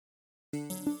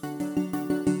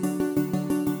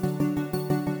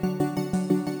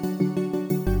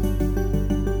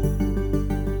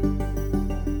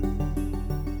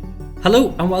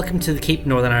Hello and welcome to the Keep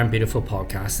Northern Ireland Beautiful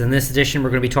podcast. In this edition, we're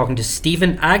going to be talking to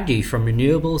Stephen Agnew from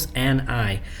Renewables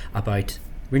NI about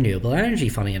renewable energy,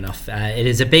 funny enough. It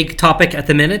is a big topic at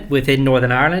the minute within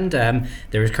Northern Ireland.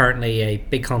 There is currently a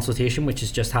big consultation which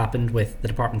has just happened with the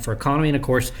Department for Economy, and of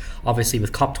course, obviously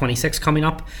with COP26 coming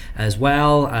up as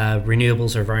well.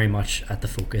 Renewables are very much at the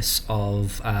focus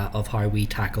of how we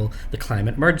tackle the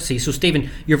climate emergency. So Stephen,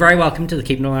 you're very welcome to the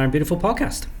Keep Northern Ireland Beautiful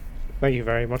podcast. Thank you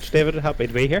very much, David. Happy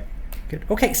to be here. Good.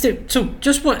 Okay, so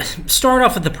just start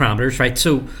off with the parameters, right?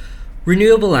 So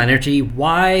renewable energy,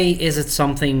 why is it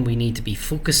something we need to be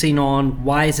focusing on?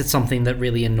 Why is it something that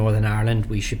really in Northern Ireland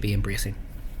we should be embracing?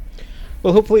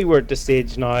 Well, hopefully we're at the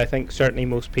stage now, I think certainly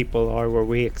most people are, where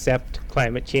we accept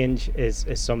climate change is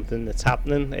something that's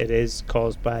happening. It is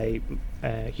caused by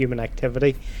human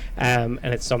activity, and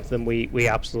it's something we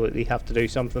absolutely have to do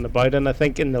something about. And I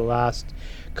think in the last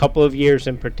couple of years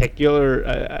in particular,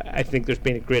 I think there's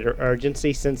been a greater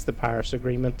urgency since the Paris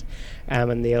Agreement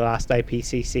and the last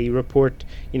IPCC report.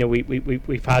 You know,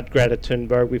 we've had Greta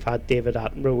Thunberg, we've had David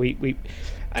Attenborough,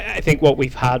 I think what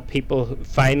we've had people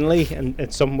finally,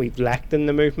 and some we've lacked in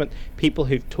the movement, people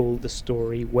who've told the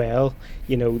story well.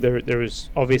 You know, there was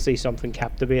obviously something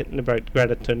captivating about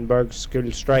Greta Thunberg's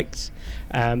school strikes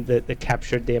that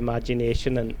captured the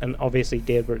imagination, and obviously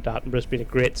David Attenborough's been a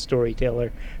great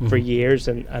storyteller for years,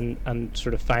 and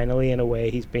sort of finally, in a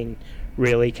way, he's been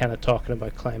really kind of talking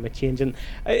about climate change. And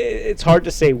it's hard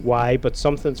to say why, but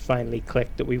something's finally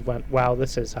clicked that we went, wow,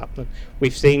 this is happening.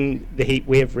 We've seen the heat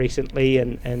wave recently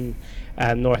in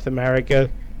North America.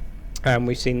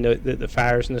 We've seen the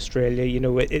fires in Australia. You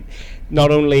know, it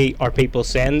not only are people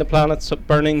saying the planet's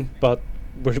burning, but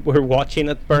we're watching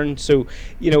it burn. So,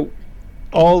 you know,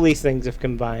 all these things have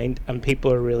combined, and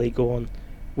people are really going,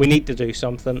 we need to do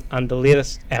something. And the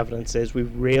latest evidence is we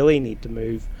really need to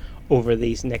move over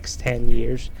these next 10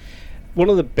 years. One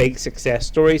of the big success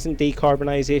stories in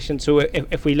decarbonisation, so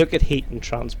if we look at heat and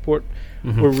transport,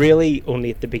 we're really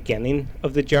only at the beginning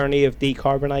of the journey of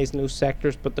decarbonising those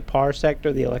sectors. But the power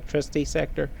sector, the electricity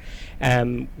sector,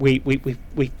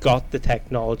 we've got the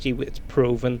technology, it's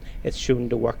proven, it's shown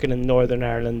to work. And in Northern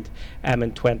Ireland,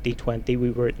 in 2020, we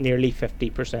were at nearly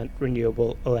 50%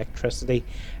 renewable electricity.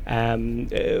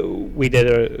 We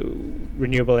did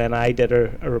Renewable NI did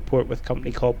a report with a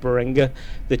company called Baringa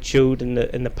that showed in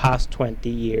the past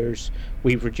 20 years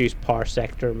we've reduced power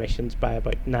sector emissions by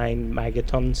about 9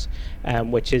 megatons,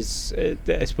 which is,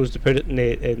 I suppose, to put it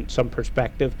in some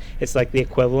perspective, it's like the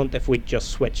equivalent if we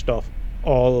just switched off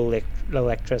all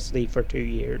electricity for 2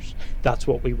 years. That's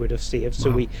what we would have saved.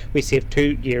 Wow. So we saved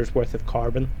 2 years worth of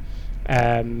carbon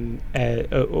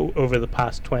over the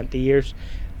past 20 years.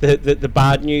 The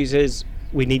bad news is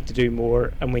we need to do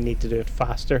more, and we need to do it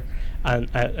faster,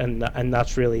 and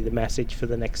that's really the message for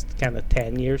the next kind of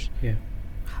 10 years. Yeah.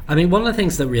 I mean, one of the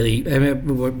things that really,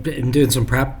 in doing some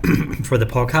prep for the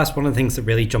podcast, one of the things that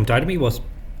really jumped out at me was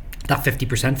that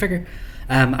 50% figure.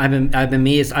 I'm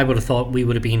amazed. I would have thought we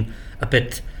would have been a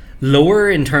bit lower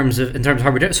in terms of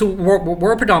how we're doing. So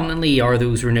where predominantly are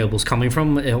those renewables coming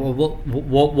from?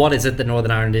 What is it that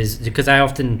Northern Ireland is? Because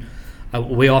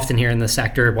we often hear in the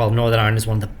sector, well, Northern Ireland is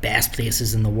one of the best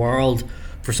places in the world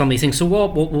for some of these things. So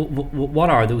what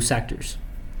are those sectors?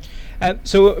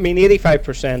 So, I mean,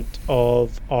 85%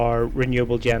 of our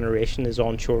renewable generation is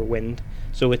onshore wind.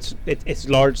 So it's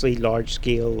largely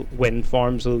large-scale wind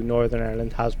farms, although Northern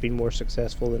Ireland has been more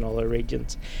successful than other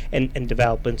regions in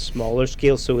developing smaller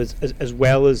scale. So as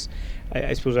well as,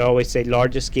 I suppose I always say,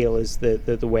 larger scale is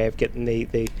the way of getting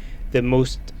the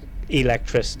most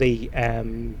electricity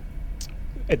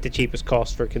at the cheapest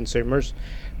cost for consumers.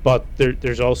 But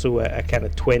there's also a kind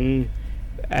of twin,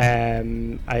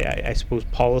 I suppose,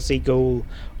 policy goal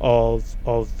of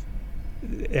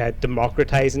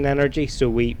democratizing energy. So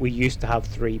we used to have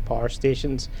 3 power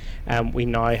stations, we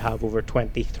now have over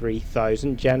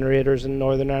 23,000 generators in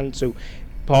Northern Ireland. So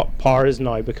power is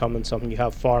now becoming something. You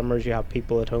have farmers, you have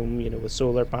people at home, you know, with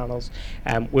solar panels.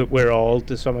 We're all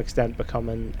to some extent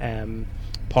becoming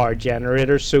power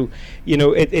generators. So, you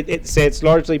know, it's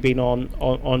largely been on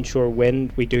onshore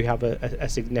wind. We do have a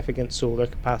significant solar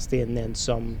capacity, and then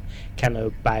some kind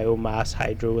of biomass,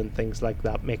 hydro and things like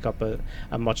that make up a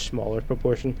much smaller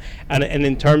proportion. And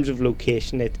in terms of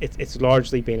location, it's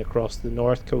largely been across the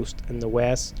north coast and the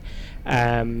west,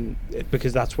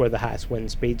 because that's where the highest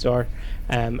wind speeds are.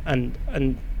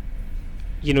 And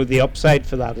you know, the upside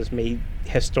for that is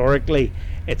historically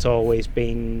it's always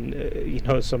been,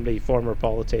 former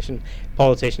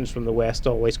politicians from the west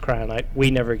always crying out,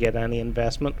 we never get any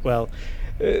investment. Well,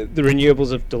 the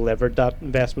renewables have delivered that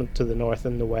investment to the north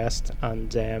and the west,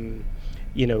 and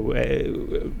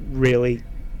really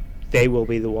they will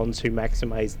be the ones who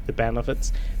maximise the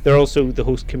benefits. They're also the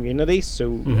host communities,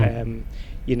 so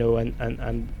you know,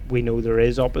 and we know there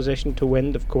is opposition to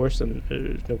wind, of course, and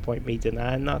there's no point me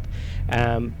denying that.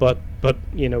 But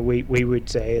you know, we would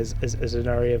say as an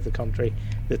area of the country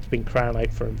that's been crying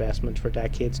out for investment for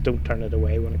decades, don't turn it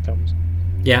away when it comes.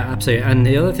 Yeah, absolutely. And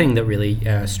the other thing that really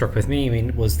struck with me, I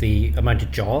mean, was the amount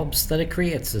of jobs that it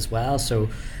creates as well. So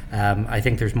I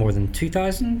think there's more than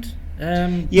 2,000.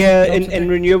 In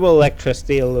renewable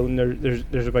electricity alone,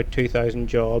 there's about 2,000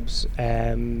 jobs.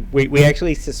 We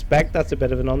actually suspect that's a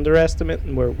bit of an underestimate,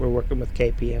 and we're working with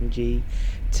KPMG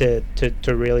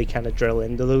to really kind of drill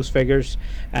into those figures,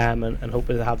 and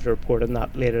hoping to have the report on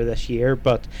that later this year.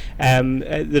 But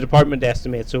the department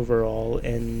estimates overall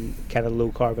in kind of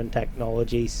low carbon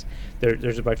technologies,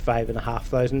 there's about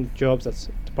 5,500 jobs. That's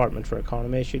Department for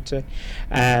Economy, I should say.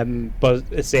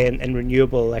 But saying in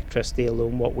renewable electricity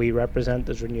alone, what we represent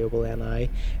as renewable NI,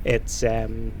 it's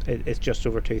just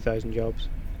over 2,000 jobs.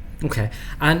 Okay,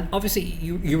 and obviously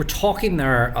you were talking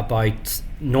there about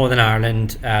Northern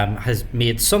Ireland has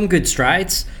made some good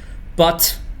strides,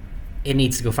 but it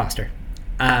needs to go faster.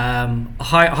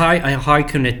 How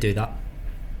can it do that?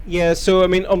 Yeah, so I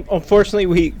mean,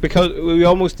 unfortunately, because we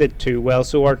almost did too well.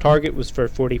 So our target was for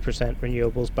 40%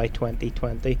 renewables by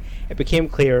 2020. It became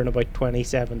clear in about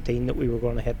 2017 that we were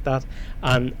going to hit that,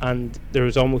 and there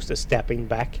was almost a stepping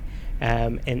back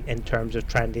in terms of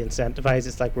trying to incentivize.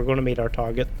 It's like, we're going to meet our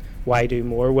target, why do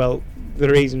more? Well, the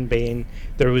reason being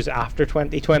there was after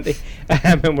 2020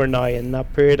 and we're now in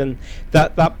that period, and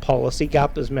that policy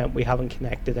gap has meant we haven't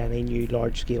connected any new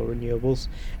large scale renewables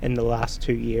in the last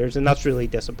 2 years, and that's really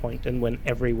disappointing when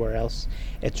everywhere else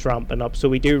it's ramping up. So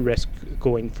we do risk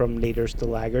going from leaders to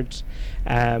laggards.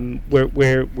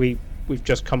 We've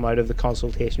just come out of the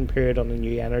consultation period on a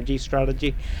new energy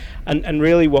strategy, and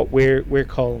really what we're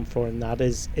calling for in that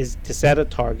is to set a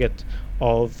target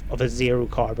of a zero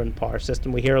carbon power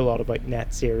system. We hear a lot about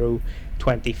net zero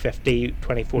 2050,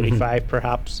 2045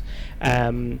 perhaps,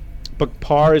 but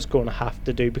power is going to have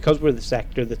to do, because we're the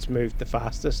sector that's moved the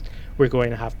fastest, we're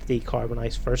going to have to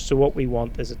decarbonise first. So what we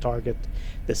want is a target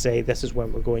to say this is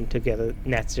when we're going to get a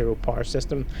net zero power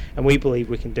system, and we believe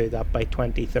we can do that by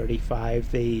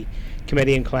 2035. The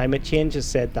Committee on Climate Change has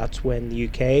said that's when the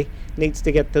UK needs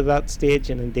to get to that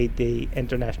stage, and indeed the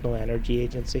International Energy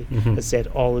Agency has said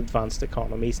all advanced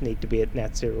economies need to be at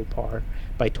net zero power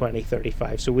by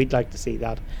 2035. So we'd like to see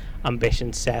that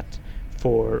ambition set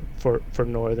for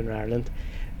Northern Ireland.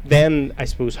 Then I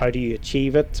suppose, how do you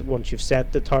achieve it once you've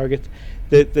set the target?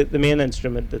 The main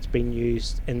instrument that's been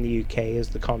used in the UK is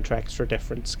the Contracts for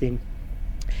Difference scheme,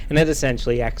 and it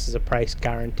essentially acts as a price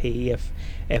guarantee.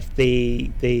 If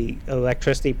the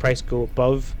electricity price go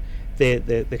above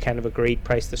the kind of agreed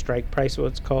price, the strike price,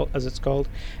 as it's called,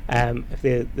 if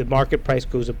the market price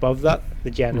goes above that, the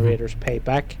generators pay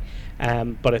back.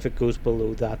 But if it goes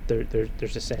below that,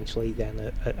 there's essentially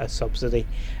then a subsidy.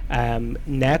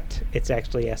 Net, it's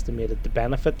actually estimated to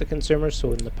benefit the consumers.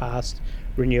 So in the past,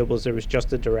 renewables, there was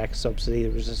just a direct subsidy.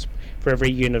 There was for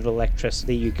every unit of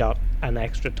electricity, you got an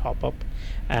extra top up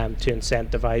to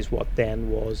incentivize what then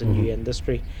was a new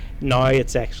industry. Now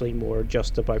it's actually more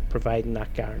just about providing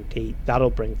that guarantee.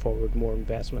 That'll bring forward more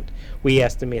investment. We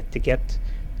estimate to get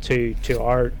to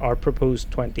our proposed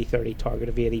 2030 target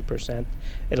of 80%,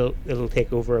 it'll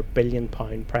take over £1 billion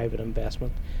private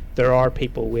investment. There are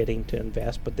people waiting to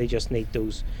invest, but they just need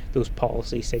those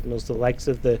policy signals, the likes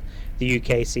of the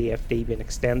UK CFD being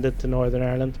extended to Northern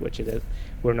Ireland, which it is.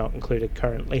 We're not included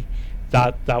currently.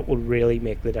 That will really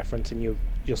make the difference, and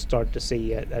you'll start to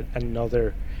see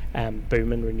another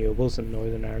boom in renewables in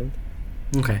Northern Ireland.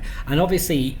 Okay, and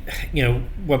obviously, you know,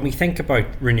 when we think about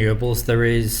renewables, there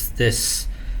is this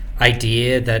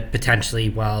idea that potentially,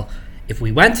 well, if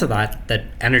we went to that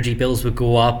energy bills would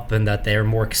go up and that they're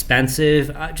more expensive.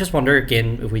 I just wonder,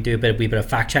 again, if we do a wee bit of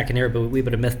fact checking here, but a wee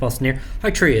bit of myth busting here, how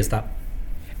true is that?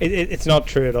 It's not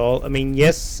true at all. I mean,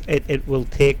 yes, it will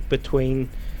take between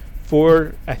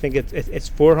I think it's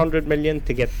 400 million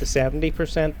to get to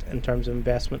 70% in terms of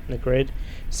investment in the grid,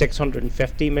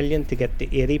 650 million to get to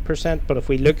 80%. But if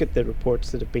we look at the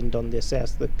reports that have been done to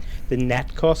assess the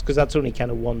net cost, because that's only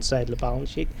kind of one side of the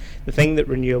balance sheet, the thing that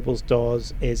renewables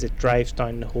does is it drives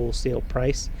down the wholesale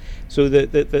price. So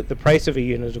the price of a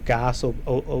unit of gas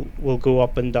will go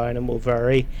up and down and will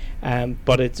vary,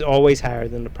 but it's always higher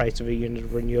than the price of a unit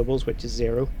of renewables, which is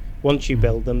zero. Once you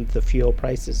build them, the fuel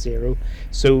price is zero.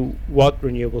 So what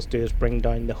renewables do is bring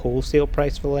down the wholesale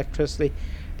price for electricity.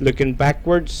 Looking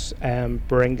backwards,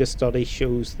 Baringa study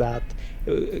shows that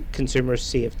consumers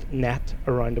saved net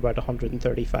around about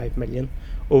 135 million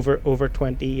over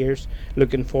 20 years.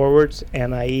 Looking forwards,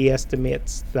 NIE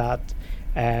estimates that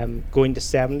going to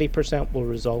 70% will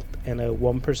result in a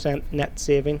 1% net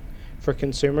saving for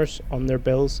consumers on their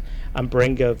bills, and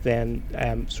Baringa have then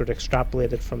sort of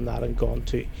extrapolated from that and gone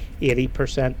to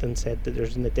 80% and said that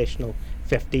there's an additional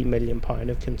 £50 million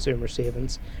of consumer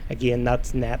savings. Again,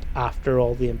 that's net after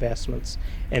all the investments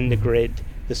in the grid,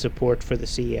 the support for the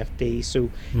CFD.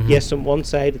 So yes, on one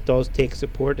side it does take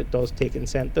support, it does take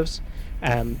incentives,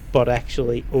 but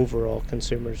actually overall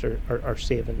consumers are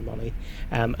saving money.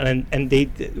 And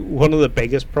indeed, one of the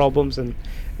biggest problems, and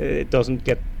it doesn't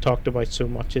get talked about so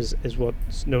much, is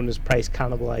what's known as price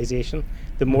cannibalization.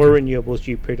 The more renewables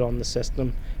you put on the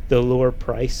system, the lower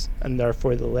price, and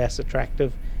therefore the less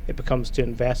attractive it becomes to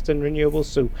invest in renewables.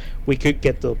 So we could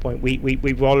get to the point,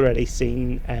 we've already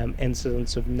seen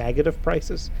incidents of negative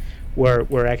prices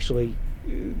where actually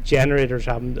generators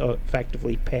having to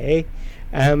effectively pay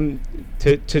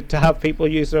to have people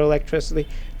use their electricity.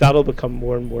 That'll become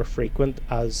more and more frequent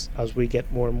as we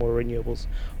get more and more renewables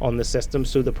on the system.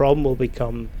 So the problem will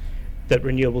become that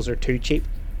renewables are too cheap,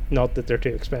 not that they're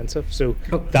too expensive. So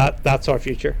that's our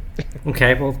future.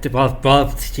 Okay, well,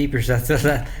 cheaper.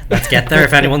 Let's get there.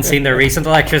 If anyone's seen their recent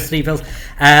electricity bills,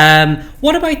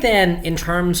 what about then in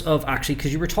terms of actually,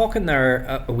 because you were talking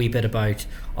there a wee bit about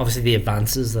obviously the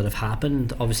advances that have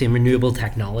happened, obviously in renewable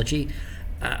technology,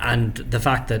 and the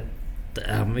fact that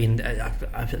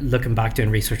looking back doing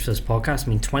research for this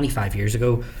podcast, 25 years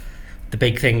ago, the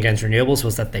big thing against renewables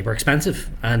was that they were expensive,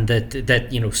 and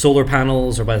that solar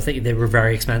panels or whatever, they were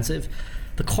very expensive.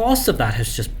 The cost of that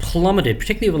has just plummeted,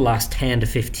 particularly over the last 10 to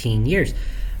 15 years.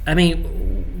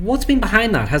 What's been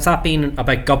behind that? Has that been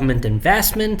about government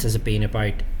investment? Has it been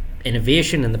about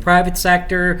innovation in the private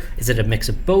sector? Is it a mix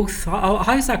of both? How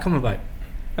has that come about?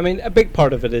 A big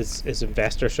part of it is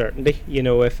investor certainty.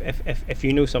 If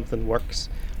you know something works,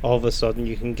 all of a sudden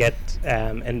you can get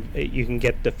and you can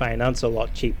get the finance a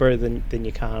lot cheaper than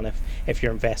you can if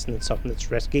you're investing in something that's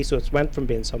risky. So it's went from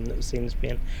being something that was seen as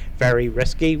being very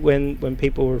risky when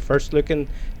people were first looking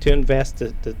to invest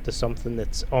to something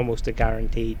that's almost a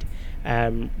guaranteed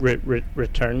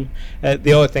return.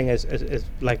 The other thing is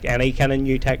like any kind of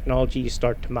new technology, you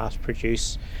start to mass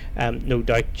produce. No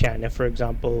doubt China, for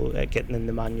example, getting in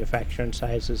the manufacturing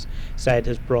side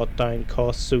has brought down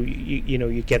costs. So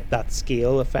you get that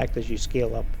scale effect as you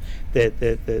scale up.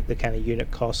 The kind of unit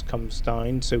cost comes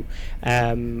down. So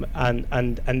and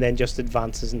then just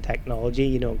advances in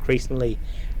technology. Increasingly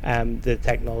the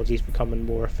technology is becoming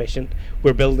more efficient.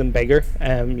 We're building bigger,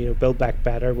 build back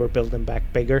better. We're building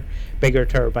back bigger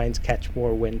turbines catch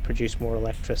more wind, produce more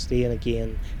electricity, and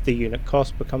again the unit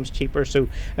cost becomes cheaper. So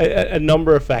a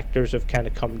number of factors have kind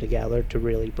of come together to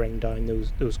really bring down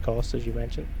those costs, as you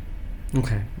mentioned.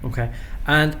 Okay.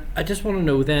 And I just want to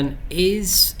know then,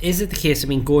 is it the case,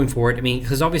 going forward,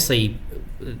 because obviously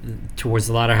towards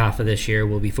the latter half of this year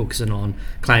we'll be focusing on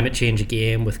climate change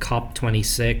again with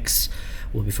COP26.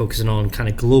 We'll be focusing on kind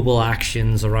of global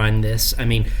actions around this.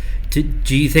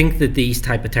 Do you think that these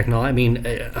type of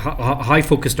technology, how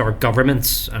focused are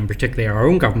governments, and particularly our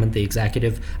own government, the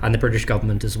executive, and the British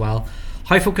government as well,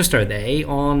 how focused are they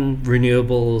on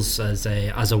renewables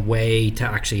as a way to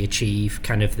actually achieve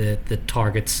kind of the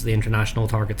targets, the international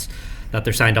targets that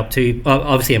they're signed up to,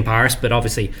 obviously in Paris, but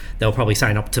obviously they'll probably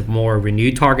sign up to more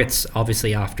renewed targets,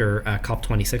 obviously after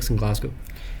COP26 in Glasgow?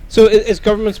 So as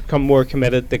governments become more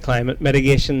committed to climate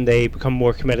mitigation, they become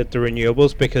more committed to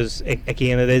renewables because,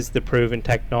 again, it is the proven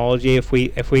technology. If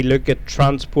we look at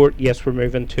transport, yes, we're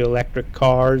moving to electric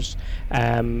cars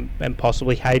and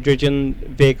possibly hydrogen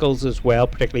vehicles as well,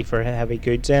 particularly for heavy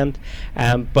goods end.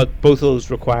 But both of those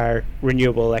require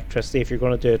renewable electricity. If you're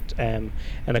going to do it in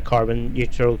a carbon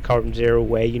neutral, carbon zero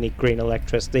way, you need green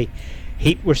electricity.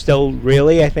 Heat, we're still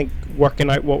really, I think, working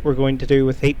out what we're going to do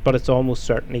with heat, but it's almost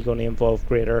certainly going to involve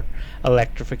greater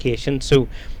electrification. So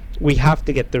we have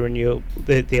to get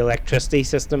the electricity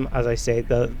system, as I say,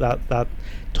 that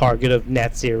target of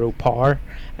net zero power,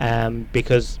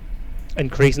 because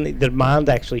increasingly the demand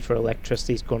actually for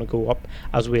electricity is going to go up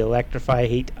as we electrify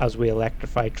heat, as we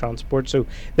electrify transport. So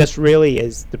this really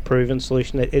is the proven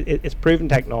solution. It's proven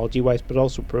technology wise, but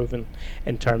also proven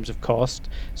in terms of cost.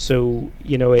 So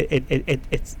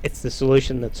it's the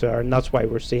solution that's there, and that's why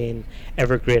we're seeing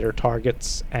ever greater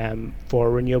targets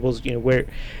for renewables. We're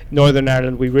Northern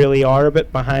Ireland, we really are a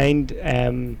bit behind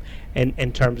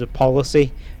in terms of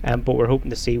policy, but we're hoping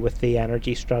to see with the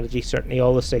energy strategy, certainly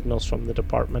all the signals from the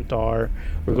department are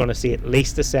we're going to see at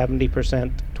least a 70%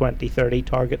 2030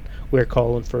 target. We're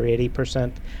calling for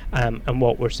 80%, and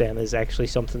what we're saying is actually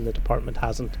something the department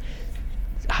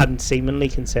hadn't seemingly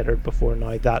considered before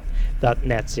now, that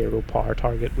net zero power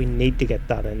target. We need to get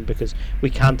that in, because we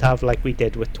can't have like we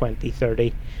did with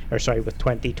 2020,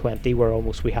 where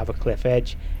almost we have a cliff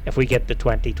edge. If we get to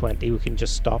 2020, we can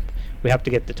just stop. We have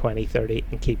to get to 2030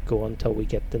 and keep going until we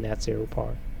get the net zero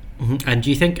power. Mm-hmm. And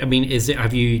do you think,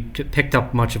 have you picked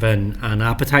up much of an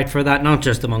appetite for that, not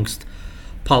just amongst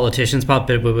politicians, but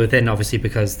within, obviously,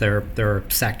 because there are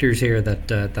sectors here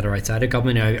that are outside of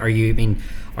government?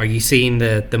 Are you seeing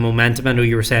the momentum? I know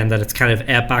you were saying that it's kind of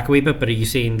ebbed back a wee bit, but are you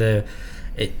seeing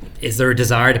is there a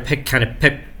desire to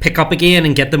pick up again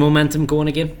and get the momentum going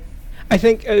again? I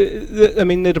think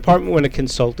the department, when it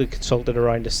consulted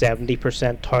around a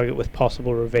 70% target with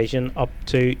possible revision up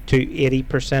to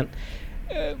 80%.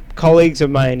 Colleagues of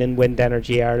mine in Wind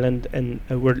Energy Ireland and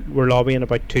were lobbying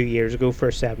about 2 years ago for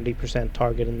a 70%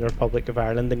 target in the Republic of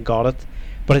Ireland and got it,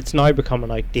 but it's now becoming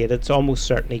outdated. It's almost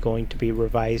certainly going to be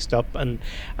revised up, and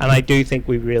I do think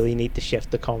we really need to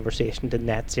shift the conversation to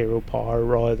net zero power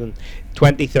rather than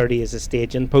 2030 as a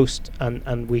staging post,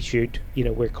 and we should,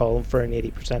 we're calling for an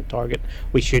 80% target.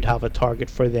 We should have a target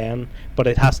for then, but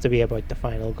it has to be about the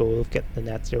final goal of getting the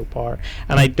net zero power.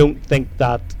 And I don't think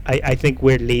that, I think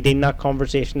we're leading that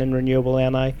conversation in Renewable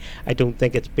NI. I don't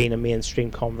think it's been a mainstream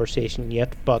conversation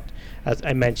yet, but as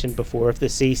I mentioned before, if the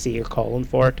CC are calling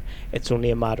for it, it's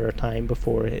only a matter of time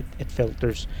before it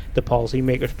filters the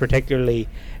policymakers, particularly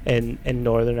in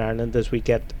Northern Ireland, as we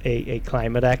get a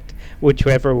Climate Act,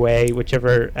 whichever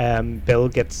bill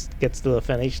gets to the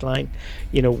finish line.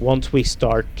 Once we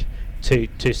start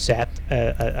to set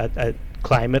a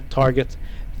climate target,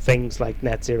 things like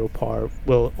net zero power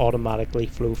will automatically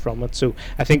flow from it. So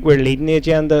I think we're leading the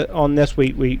agenda on this.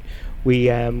 We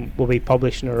will be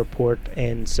publishing a report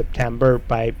in September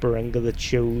by Baringa that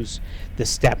shows the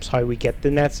steps how we get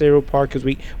the net zero power, because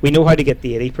we know how to get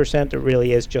the 80%. It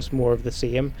really is just more of the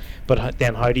same, but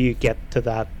then how do you get to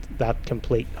that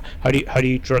complete, how do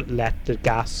you let the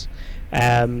gas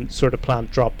sort of plant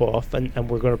drop off, and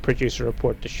we're going to produce a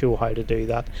report to show how to do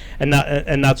that,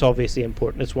 and that's obviously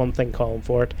important. It's one thing calling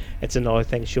for it, it's another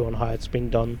thing showing how it's been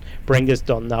done. Baringa's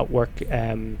done that work.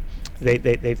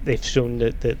 They've shown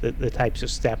the types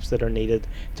of steps that are needed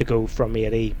to go from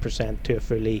 80% to a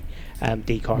fully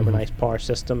decarbonised power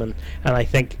system, and I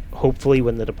think hopefully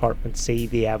when the department see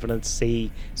the evidence,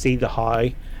 see the how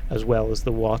as well as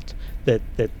the what, that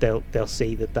they'll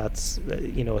see that that's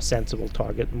a sensible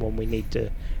target and one we need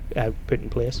to put in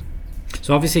place.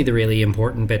 So obviously the really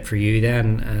important bit for you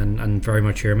then, and very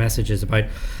much your message, is about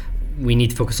we need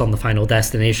to focus on the final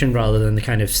destination rather than the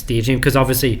kind of staging, because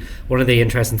obviously one of the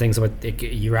interesting things about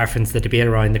you referenced the debate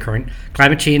around the current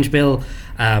climate change bill,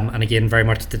 and again very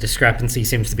much the discrepancy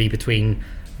seems to be between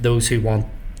those who want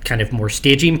kind of more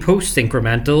staging posts,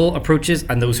 incremental approaches,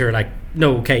 and those who are like,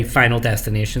 no, okay, final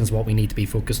destination is what we need to be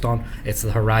focused on, it's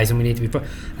the horizon we need to be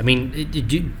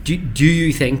do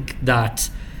you think that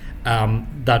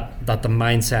that the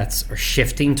mindsets are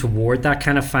shifting toward that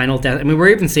kind of final we're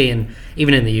even seeing,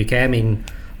 even in the UK,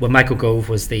 when Michael Gove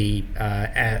was the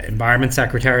Environment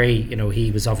Secretary, he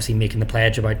was obviously making the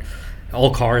pledge about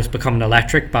all cars becoming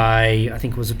electric by, I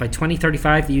think, was it by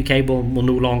 2035 the UK will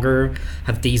no longer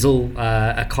have diesel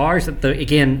cars.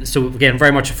 Again,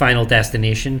 very much a final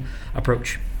destination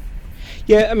approach.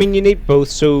 Yeah, you need both.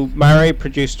 So Mary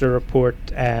produced a report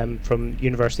from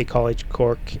University College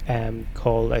Cork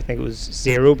called, I think it was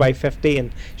 0 by 50,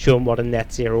 and showing what a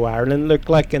net zero Ireland looked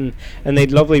like, and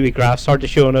they'd lovely wee graphs, hard to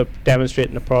show and demonstrate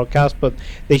in a podcast, but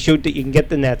they showed that you can get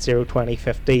the net zero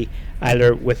 2050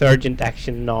 either with urgent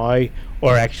action now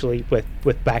or actually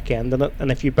with back-ending it.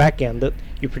 And if you back-end it,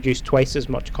 you produce twice as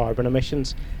much carbon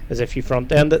emissions as if you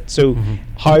front-end it. So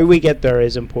how we get there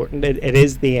is important. It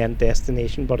is the end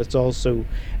destination, but it's also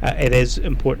it is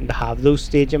important to have those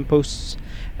staging posts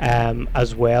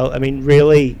as well.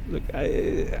 Really, look,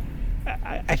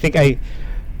 I think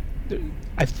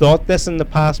I've thought this in the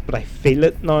past, but I feel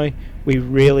it now. We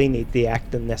really need the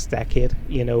act in this decade,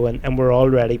 and we're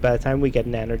already, by the time we get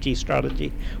an energy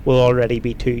strategy, we'll already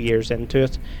be 2 years into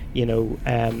it,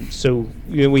 so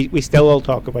we still all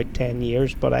talk about 10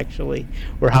 years, but actually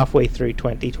we're halfway through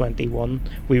 2021.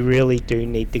 We really do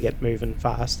need to get moving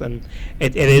fast, and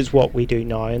it is what we do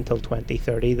now until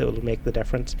 2030 that will make the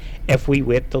difference. If we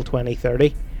wait till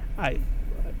 2030, I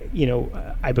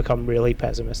become really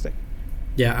pessimistic.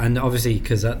 Yeah, and obviously,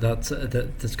 because that's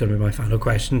going to be my final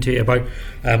question to you about,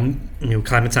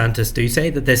 climate scientists do say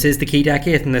that this is the key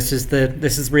decade, and this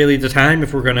is really the time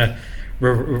if we're going to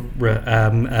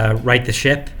right the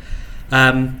ship.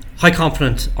 How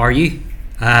confident are you?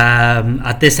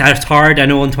 At this, it's hard. I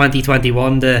know in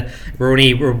 2021,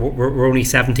 we're only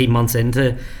 17 months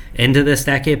into this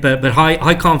decade, but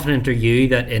how confident are you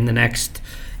that in the next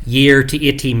year to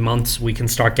 18 months we can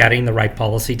start getting the right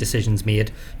policy decisions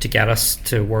made to get us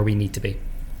to where we need to be?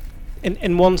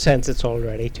 In one sense, it's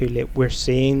already too late. We're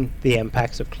seeing the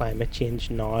impacts of climate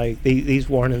change now. These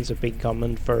warnings have been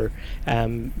coming for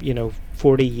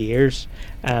 40 years,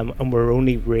 and we're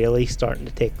only really starting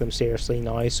to take them seriously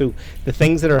now. So the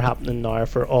things that are happening now are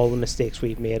for all the mistakes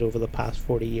we've made over the past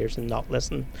 40 years and not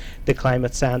listening to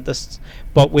climate scientists.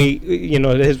 But it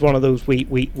is one of those,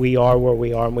 we are where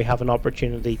we are, and we have an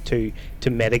opportunity to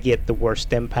mitigate the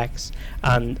worst impacts.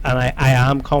 And I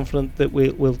am confident that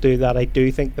we'll do that. I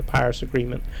do think the Paris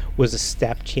Agreement was a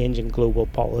step change in global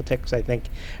politics. I think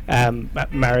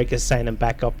America signing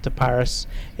back up to Paris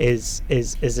is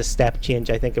a step change.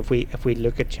 I think if we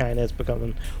look at China as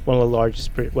becoming one of the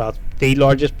largest, the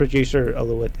largest producer,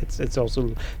 although it's also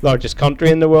the largest country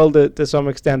in the world to some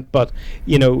extent. But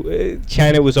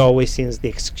China was always seen as the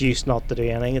excuse not to do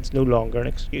anything. It's no longer an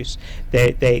excuse.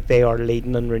 They are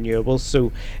leading in renewables.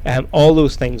 So all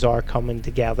those things are coming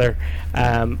together.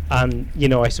 And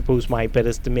I suppose my bit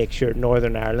is to make sure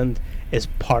Northern Ireland is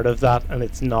part of that, and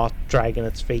it's not dragging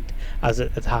its feet as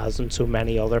it has in so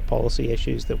many other policy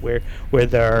issues, that we're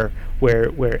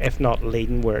if not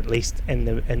leading, we're at least in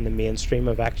the mainstream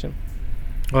of action.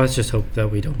 Well, let's just hope that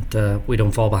we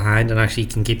don't fall behind and actually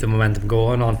can keep the momentum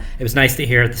going on. It was nice to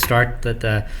hear at the start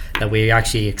that we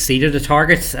actually exceeded a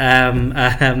target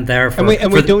there.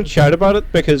 We don't shout about it,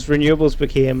 because renewables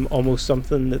became almost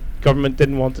something that government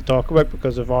didn't want to talk about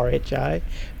because of RHI,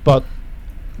 but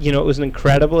it was an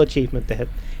incredible achievement to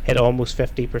hit almost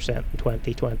 50% in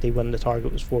 2020 when the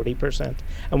target was 40%,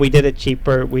 and we did it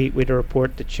cheaper. We had a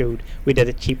report that showed we did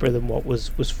it cheaper than what was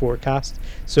forecast.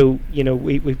 So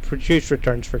we produced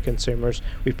returns for consumers.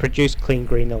 We produced clean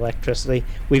green electricity.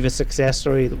 We have a success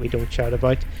story that we don't shout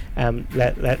about.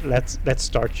 Let's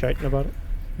start shouting about it.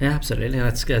 Yeah, absolutely.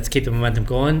 Let's keep the momentum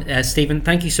going. Stephen,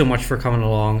 thank you so much for coming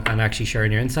along and actually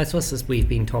sharing your insights with us, as we've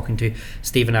been talking to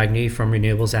Stephen Agnew from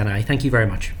Renewables NI. Thank you very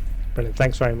much. Brilliant.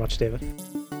 Thanks very much, David.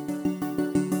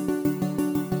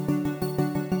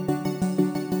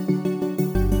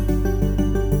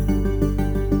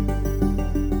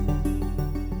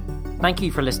 Thank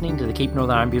you for listening to the Keep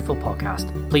Northern Ireland Beautiful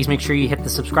podcast. Please make sure you hit the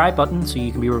subscribe button so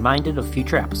you can be reminded of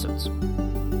future episodes.